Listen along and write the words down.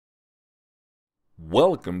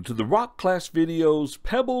Welcome to the Rock Class Videos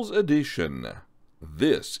Pebbles edition.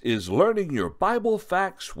 This is Learning Your Bible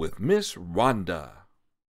Facts with Miss Ronda.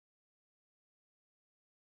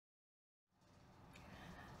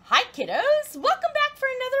 Hi kiddos, welcome back for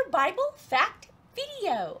another Bible Fact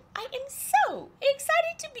video. I am so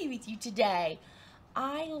excited to be with you today.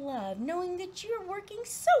 I love knowing that you're working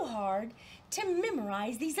so hard to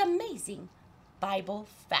memorize these amazing Bible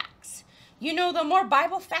facts. You know, the more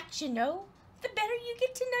Bible facts you know, the better you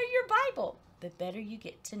get to know your Bible, the better you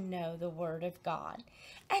get to know the Word of God.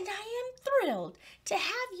 And I am thrilled to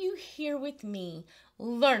have you here with me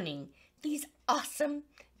learning these awesome,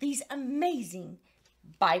 these amazing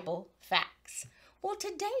Bible facts. Well,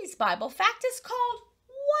 today's Bible fact is called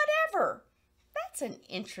whatever. That's an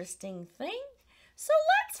interesting thing. So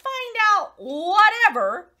let's find out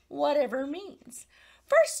whatever means.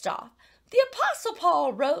 First off, the Apostle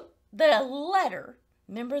Paul wrote the letter.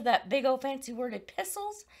 Remember that big old fancy word,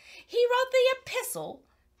 epistles? He wrote the epistle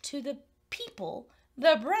to the people,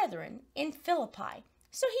 the brethren in Philippi.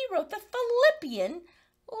 So he wrote the Philippian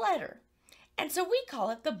letter. And so we call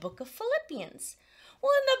it the book of Philippians.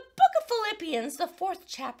 Well, in the book of Philippians, the 4th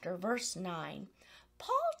chapter, verse 9,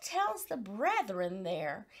 Paul tells the brethren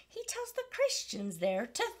there, he tells the Christians there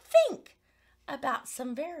to think about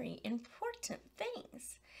some very important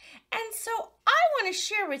things. And so I want to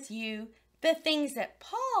share with you the things that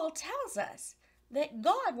Paul tells us that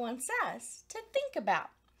God wants us to think about.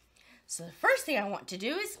 So the first thing I want to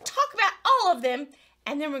do is talk about all of them,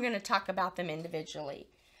 and then we're going to talk about them individually.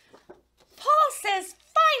 Paul says,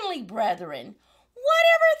 finally, brethren,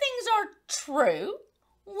 whatever things are true,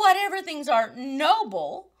 whatever things are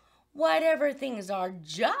noble, whatever things are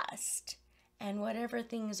just, and whatever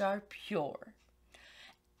things are pure,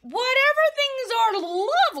 whatever things are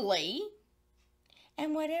lovely,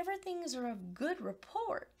 and whatever things are of good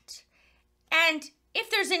report, and if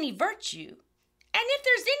there's any virtue, and if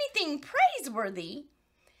there's anything praiseworthy,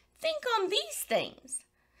 think on these things.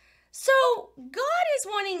 So God is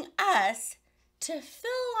wanting us to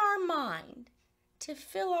fill our mind, to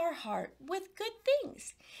fill our heart with good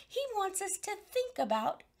things. He wants us to think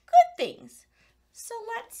about good things. So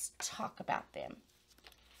let's talk about them.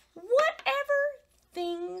 Whatever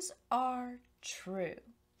things are true.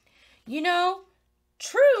 You know,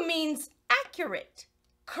 true means accurate,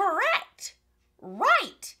 correct,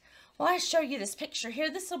 right. Well, I show you this picture here.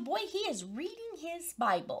 This little boy, he is reading his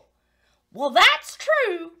Bible. Well, that's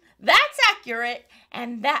true, that's accurate,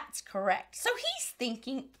 and that's correct. So he's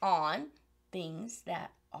thinking on things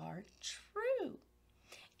that are true.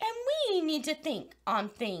 And we need to think on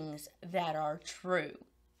things that are true.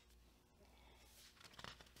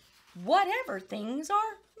 Whatever things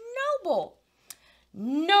are noble.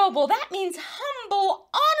 Noble, that means humble,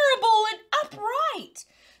 honorable, and upright.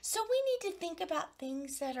 So we need to think about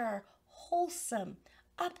things that are wholesome,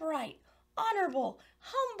 upright, honorable,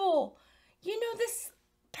 humble. You know, this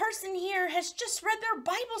person here has just read their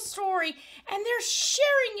Bible story and they're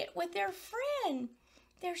sharing it with their friend.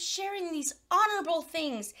 They're sharing these honorable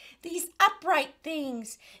things, these upright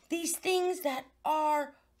things, these things that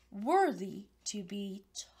are worthy to be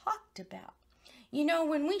talked about. You know,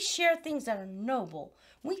 when we share things that are noble,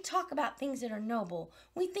 we talk about things that are noble,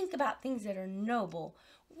 we think about things that are noble,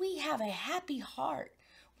 we have a happy heart,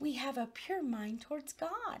 we have a pure mind towards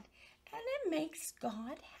God, and it makes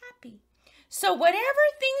God happy. So whatever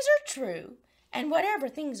things are true and whatever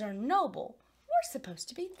things are noble, we're supposed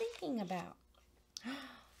to be thinking about.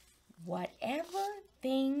 Whatever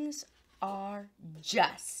things are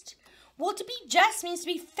just. Well, to be just means to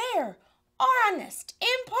be fair, honest,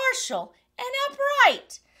 impartial, and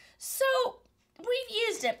upright. So we've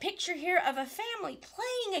used a picture here of a family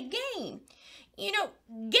playing a game. You know,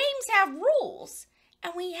 games have rules,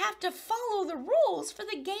 and we have to follow the rules for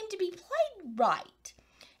the game to be played right.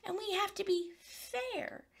 And we have to be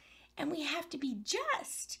fair, and we have to be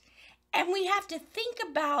just, and we have to think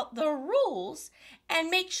about the rules and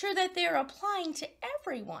make sure that they're applying to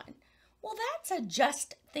everyone. Well, that's a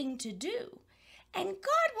just thing to do. And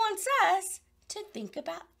God wants us to think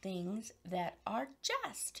about things that are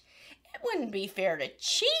just. It wouldn't be fair to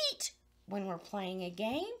cheat when we're playing a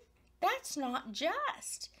game. That's not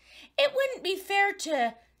just. It wouldn't be fair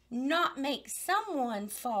to not make someone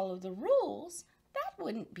follow the rules. That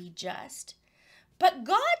wouldn't be just. But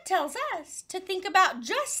God tells us to think about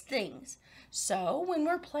just things. So when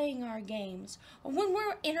we're playing our games, or when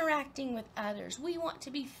we're interacting with others, we want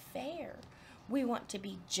to be fair. We want to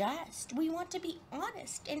be just. We want to be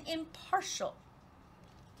honest and impartial.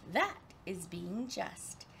 That is being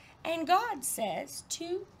just. And God says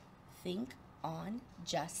to think on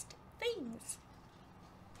just things.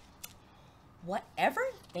 whatever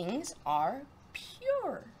things are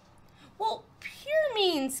pure. Well, pure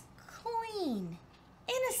means clean,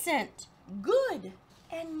 innocent, good,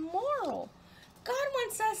 and moral. God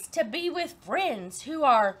wants us to be with friends who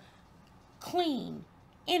are clean,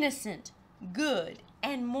 innocent, good,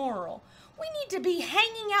 and moral. We need to be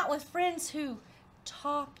hanging out with friends who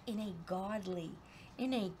talk in a godly,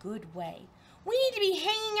 in a good way. We need to be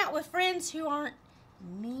hanging out with friends who aren't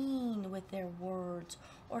mean with their words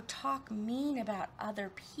or talk mean about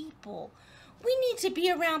other people. We need to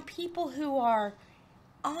be around people who are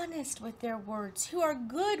honest with their words, who are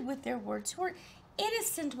good with their words, who are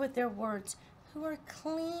innocent with their words, who are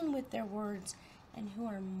clean with their words, and who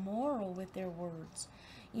are moral with their words.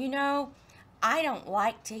 You know, I don't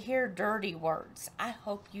like to hear dirty words. I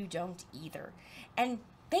hope you don't either. And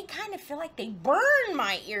they kind of feel like they burn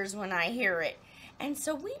my ears when I hear it. And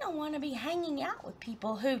so we don't want to be hanging out with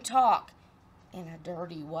people who talk in a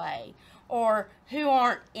dirty way, or who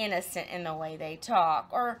aren't innocent in the way they talk,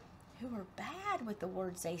 or who are bad with the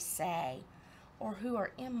words they say, or who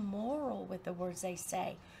are immoral with the words they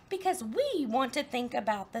say, because we want to think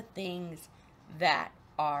about the things that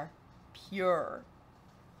are pure.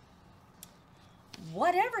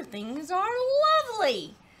 Whatever things are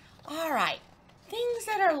lovely. All right. Things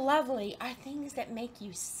that are lovely are things that make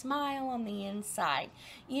you smile on the inside.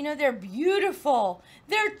 You know, they're beautiful,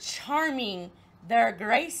 they're charming, they're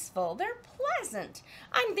graceful, they're pleasant.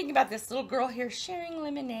 I'm thinking about this little girl here sharing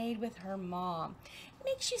lemonade with her mom. It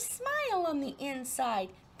makes you smile on the inside.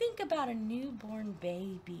 Think about a newborn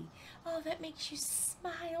baby. Oh, that makes you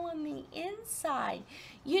smile on the inside.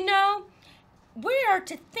 You know, we are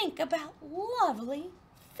to think about lovely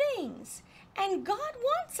things. And God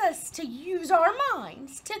wants us to use our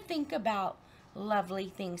minds to think about lovely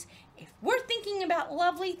things. If we're thinking about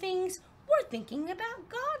lovely things, we're thinking about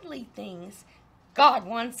godly things. God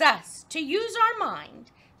wants us to use our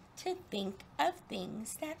mind to think of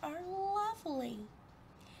things that are lovely.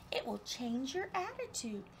 It will change your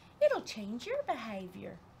attitude. It'll change your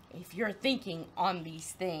behavior if you're thinking on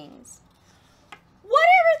these things.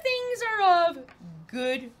 Whatever things are of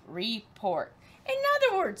good report. In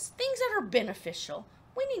other words, things that are beneficial.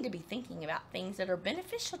 We need to be thinking about things that are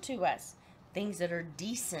beneficial to us, things that are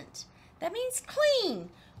decent. That means clean.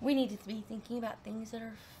 We need to be thinking about things that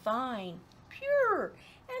are fine, pure,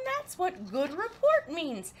 and that's what good report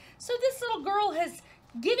means. So this little girl is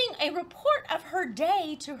giving a report of her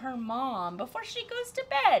day to her mom before she goes to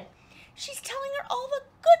bed. She's telling her all the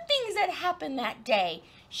good things that happened that day.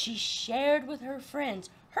 She shared with her friends.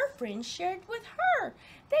 Her friends shared with her.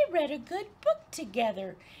 They read a good book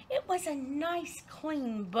together. It was a nice,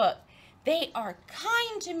 clean book. They are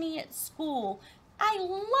kind to me at school. I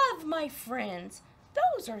love my friends.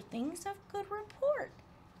 Those are things of good report.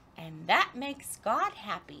 And that makes God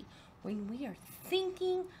happy when we are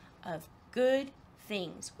thinking of good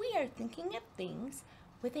things. We are thinking of things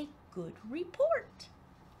with a good report.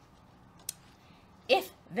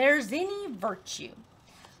 If there's any virtue.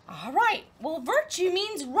 All right, well, virtue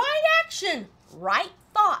means right action, right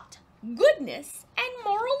thought, goodness, and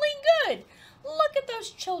morally good. Look at those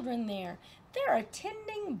children there. They're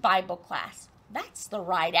attending Bible class. That's the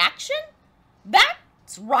right action.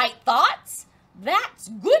 That's right thoughts. That's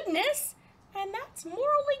goodness. And that's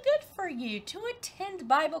morally good for you to attend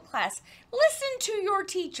Bible class. Listen to your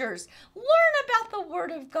teachers. Learn about the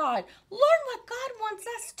Word of God. Learn what God wants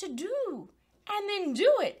us to do. And then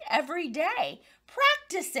do it every day.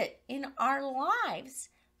 Practice it in our lives.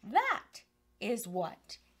 That is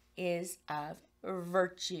what is of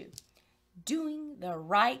virtue. Doing the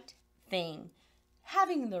right thing.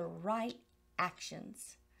 Having the right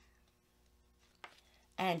actions.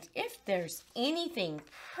 And if there's anything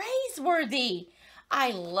praiseworthy,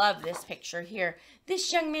 I love this picture here.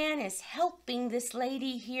 This young man is helping this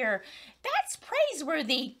lady here. That's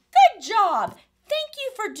praiseworthy. Good job. Thank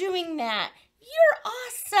you for doing that. You're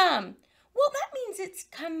awesome. Well, that means it's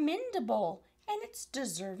commendable and it's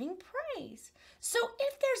deserving praise. So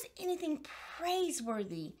if there's anything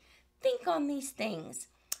praiseworthy, think on these things.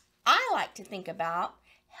 I like to think about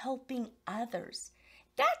helping others.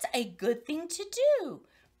 That's a good thing to do.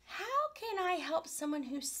 How can I help someone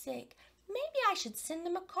who's sick? Maybe I should send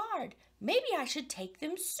them a card. Maybe I should take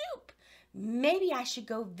them soup. Maybe I should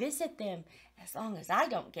go visit them as long as I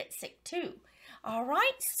don't get sick too. All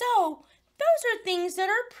right, so those are things that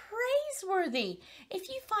are praiseworthy. If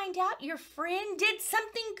you find out your friend did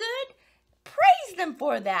something good, praise them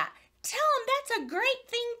for that. Tell them that's a great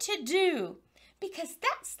thing to do because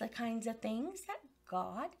that's the kinds of things that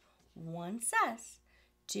God wants us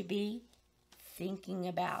to be thinking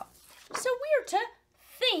about. So we're to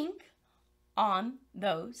think on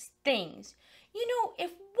those things. You know,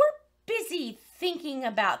 if we're busy thinking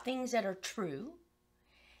about things that are true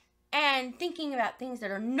and thinking about things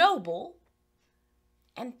that are noble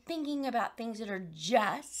and thinking about things that are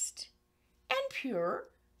just and pure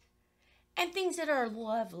and things that are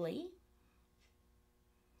lovely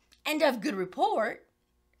and of good report,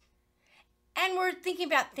 and we're thinking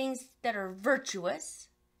about things that are virtuous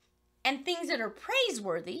and things that are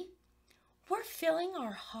praiseworthy, we're filling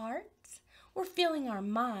our hearts, we're filling our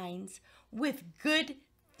minds with good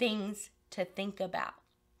things to think about.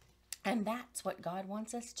 And that's what God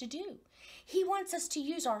wants us to do. He wants us to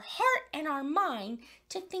use our heart and our mind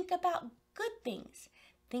to think about good things.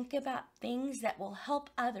 Think about things that will help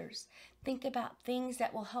others. Think about things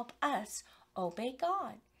that will help us obey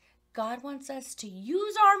God. God wants us to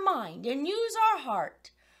use our mind and use our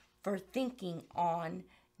heart for thinking on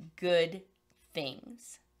good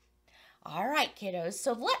things. All right, kiddos,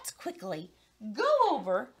 so let's quickly go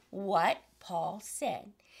over what Paul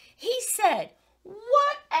said. He said,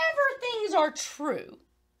 whatever things are true,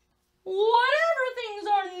 whatever things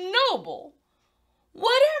are noble,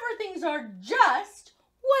 whatever things are just,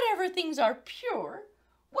 whatever things are pure,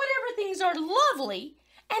 whatever things are lovely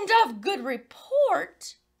and of good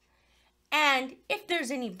report, and if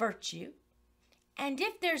there's any virtue, and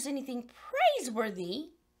if there's anything praiseworthy,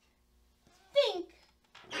 think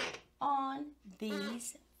on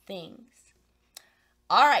these things.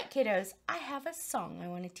 All right, kiddos, I have a song I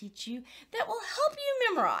want to teach you that will help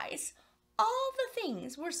you memorize all the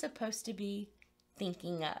things we're supposed to be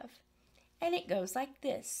thinking of. And it goes like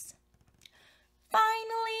this.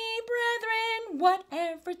 Finally, brethren,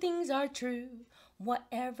 whatever things are true,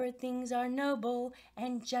 whatever things are noble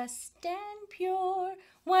and just and pure,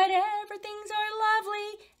 whatever things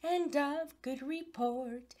are lovely and of good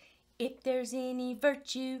report, if there's any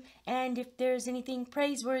virtue and if there's anything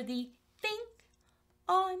praiseworthy, think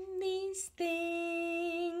on these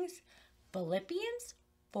things. Philippians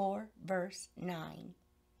 4 verse 9.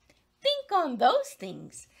 Think on those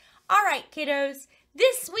things. All right, kiddos,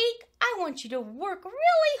 this week I want you to work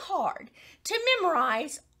really hard to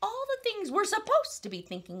memorize all the things we're supposed to be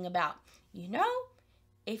thinking about. You know,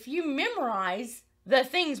 if you memorize the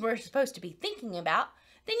things we're supposed to be thinking about,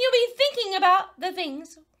 then you'll be thinking about the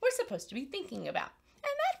things we're supposed to be thinking about. And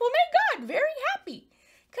that will make God very happy,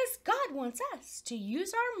 because God wants us to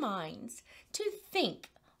use our minds to think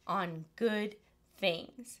on good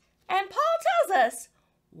things. And Paul tells us,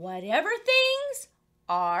 whatever things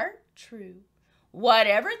are true,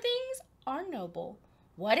 whatever things are noble,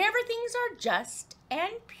 whatever things are just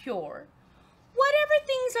and pure, whatever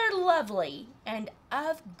things are lovely and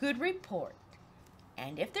of good report,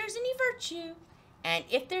 and if there's any virtue, and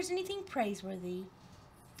if there's anything praiseworthy,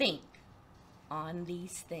 think on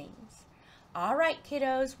these things. All right,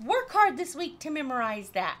 kiddos, work hard this week to memorize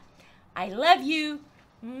that. I love you.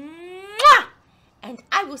 Mwah! And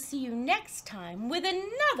I will see you next time with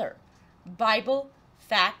another Bible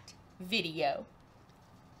Fact video.